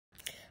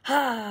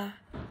Ah,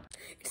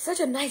 it's such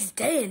a nice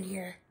day in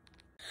here.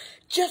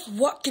 Just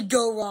what could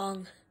go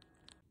wrong?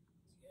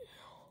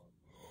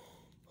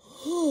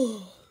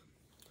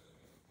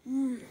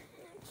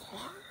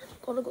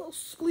 Gonna go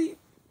sleep.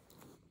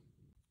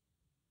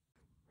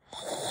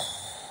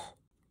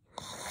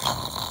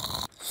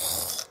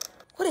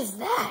 What is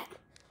that?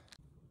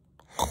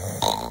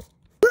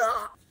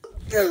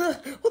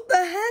 What the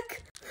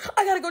heck?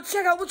 I gotta go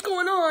check out what's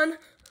going on.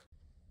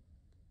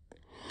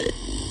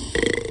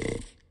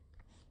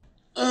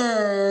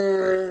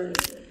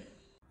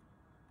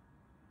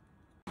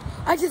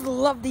 I just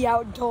love the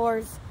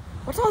outdoors.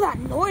 What's all that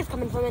noise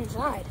coming from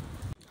inside?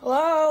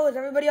 Hello, is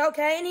everybody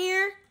okay in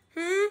here?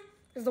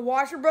 Is the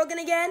washer broken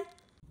again?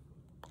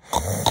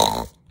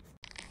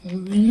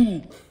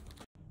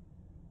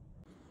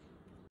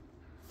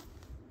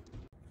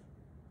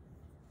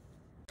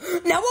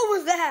 Now what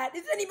was that?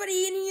 Is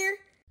anybody in here?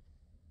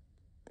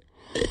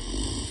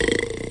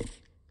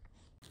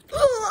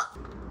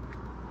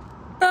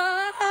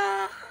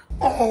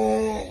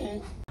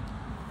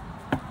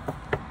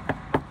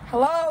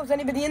 Hello, is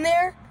anybody in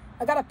there?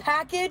 I got a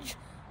package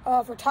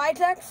for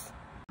Tytex.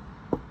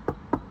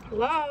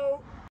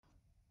 Hello?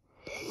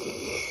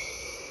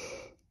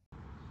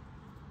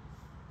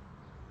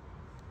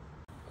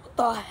 What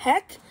the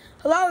heck?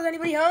 Hello, is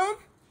anybody home?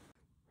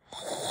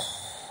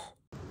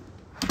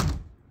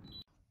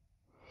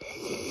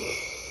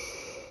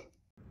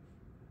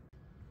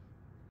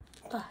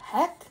 What the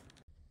heck?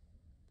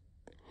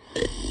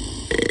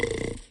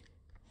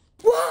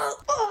 Whoa!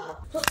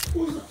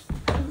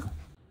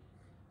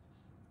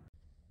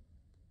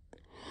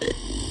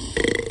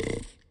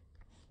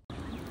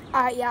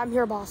 Alright, yeah, I'm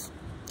here, boss.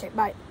 Okay,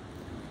 bye.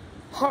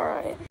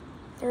 Alright.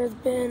 There's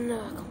been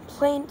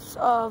complaints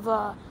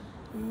of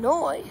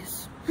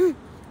noise.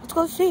 Let's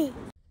go see.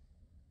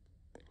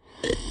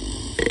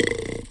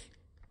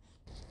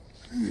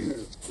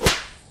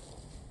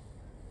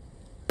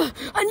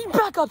 I need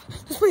backup.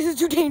 This place is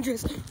too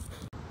dangerous.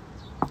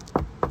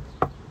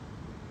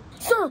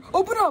 Sir,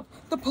 open up.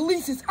 The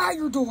police is at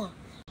your door.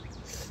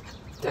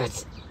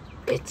 That's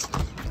it.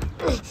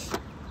 It's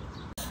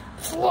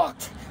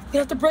locked. We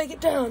have to break it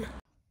down.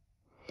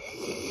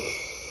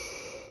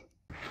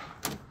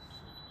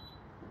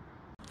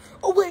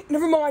 Oh wait,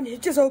 never mind.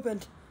 It just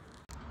opened.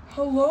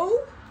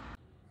 Hello?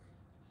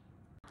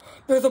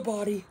 There's a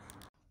body.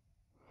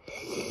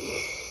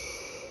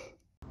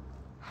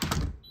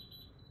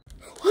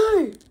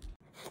 Hey!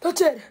 That's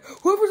it.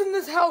 Whoever's in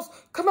this house,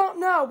 come out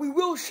now. We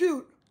will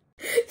shoot.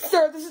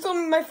 Sir, this is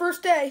only my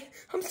first day.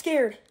 I'm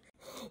scared.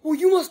 Well,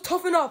 you must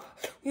toughen up.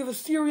 We have a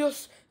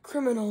serious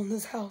criminal in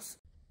this house.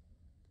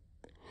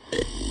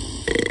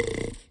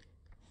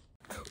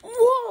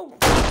 Whoa!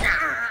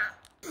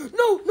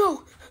 No,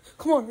 no.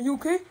 Come on, are you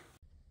okay?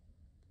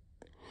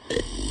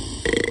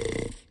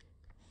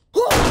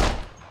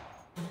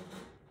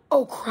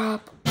 Oh,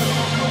 crap.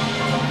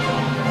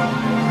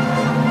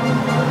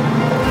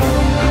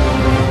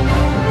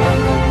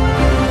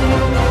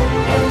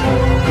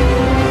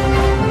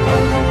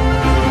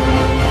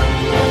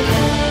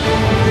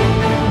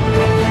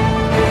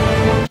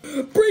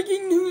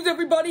 Breaking news,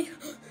 everybody.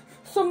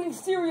 Something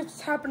serious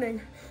is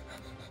happening.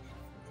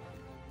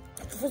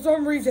 For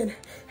some reason,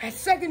 at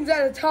seconds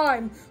at a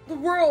time, the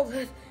world,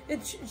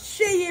 it's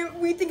shaking.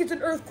 We think it's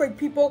an earthquake,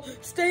 people.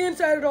 Stay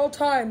inside at all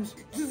times.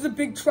 This is a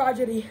big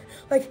tragedy.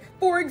 Like,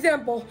 for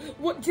example,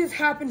 what just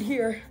happened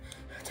here.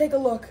 Take a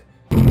look.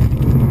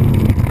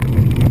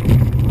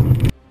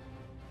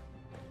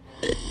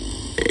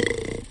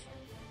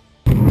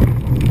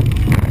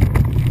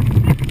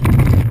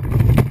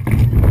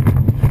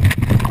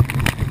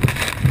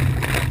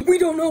 We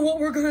don't know what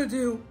we're gonna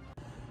do.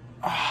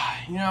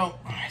 You know,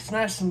 it's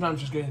nice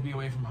sometimes just getting to be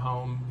away from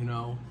home, you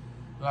know,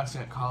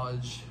 relaxing at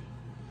college.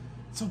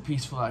 It's so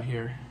peaceful out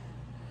here.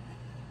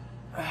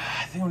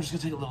 I think I'm just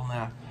gonna take a little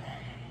nap.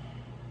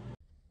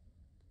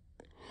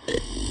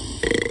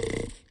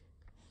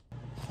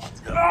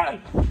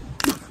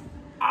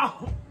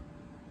 Ow!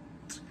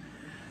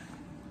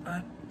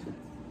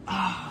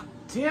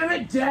 Damn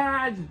it,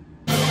 Dad!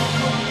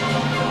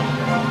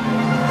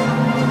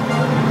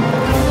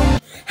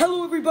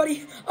 Hello,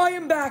 everybody. I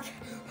am back.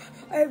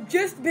 I have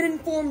just been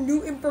informed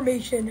new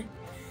information.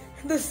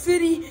 The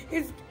city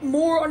is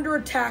more under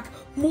attack.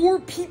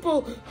 More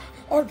people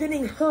are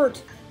getting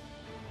hurt.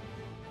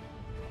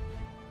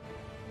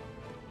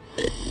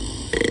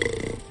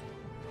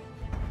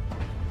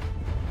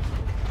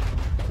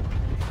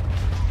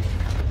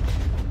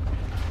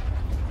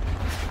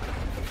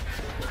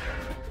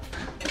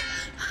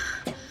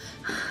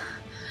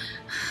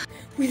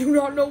 We do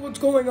not know what's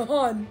going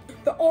on.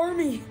 The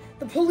army,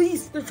 the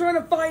police, they're trying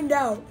to find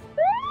out.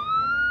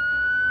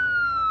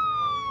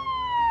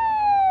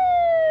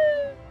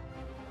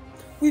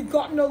 We've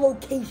gotten a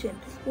location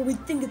where we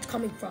think it's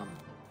coming from.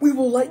 We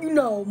will let you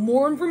know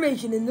more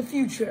information in the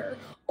future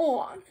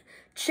on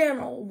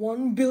Channel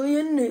 1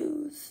 Billion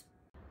News.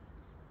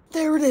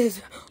 There it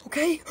is,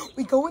 okay?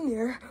 We go in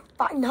there,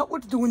 find out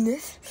what's doing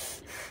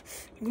this,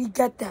 and we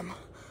get them.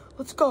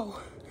 Let's go.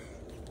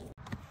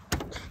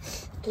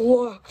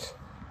 Locked.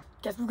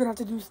 Guess we're gonna have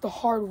to do this the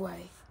hard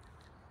way.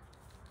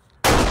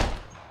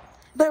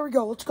 There we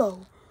go, let's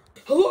go.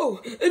 Hello,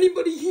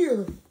 anybody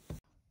here?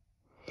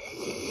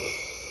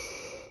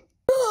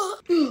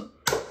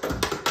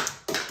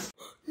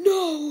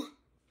 No!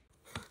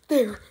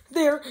 There,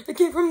 it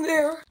came from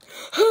there.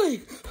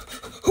 Hey,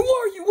 who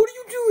are you? What are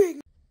you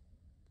doing?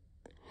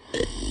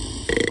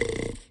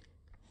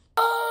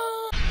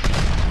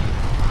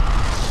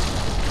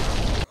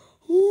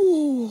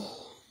 Ooh,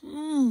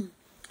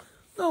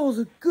 that was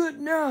a good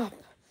nap.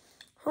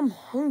 I'm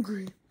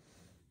hungry.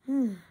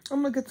 I'm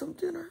gonna get some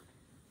dinner.